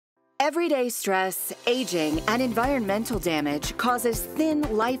Everyday stress, aging, and environmental damage causes thin,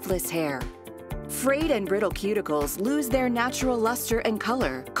 lifeless hair. Frayed and brittle cuticles lose their natural luster and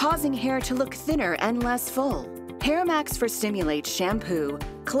color, causing hair to look thinner and less full. HairMax for Stimulate shampoo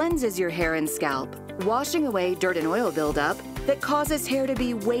cleanses your hair and scalp, washing away dirt and oil buildup that causes hair to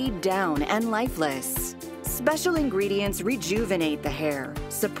be weighed down and lifeless. Special ingredients rejuvenate the hair,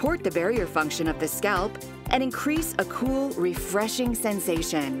 support the barrier function of the scalp, and increase a cool, refreshing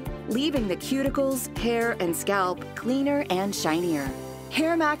sensation, leaving the cuticles, hair, and scalp cleaner and shinier.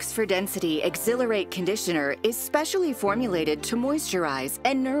 HairMax for Density EXHILAR8 Conditioner is specially formulated to moisturize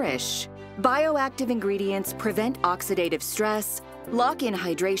and nourish. Bioactive ingredients prevent oxidative stress, lock in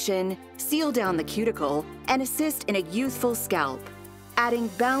hydration, seal down the cuticle, and assist in a youthful scalp, adding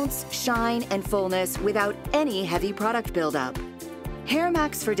bounce, shine, and fullness without any heavy product buildup.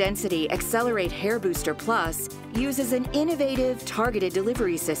 HairMax for Density Accelerate Hair Booster Plus uses an innovative, targeted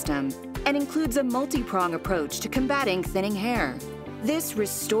delivery system and includes a multi-prong approach to combating thinning hair. This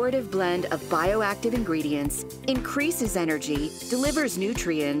restorative blend of bioactive ingredients increases energy, delivers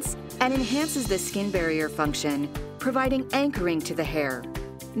nutrients, and enhances the skin barrier function, providing anchoring to the hair,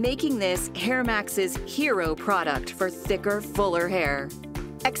 making this HairMax's hero product for thicker, fuller hair.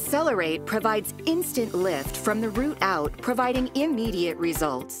 Accelerate provides instant lift from the root out, providing immediate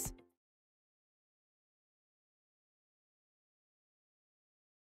results.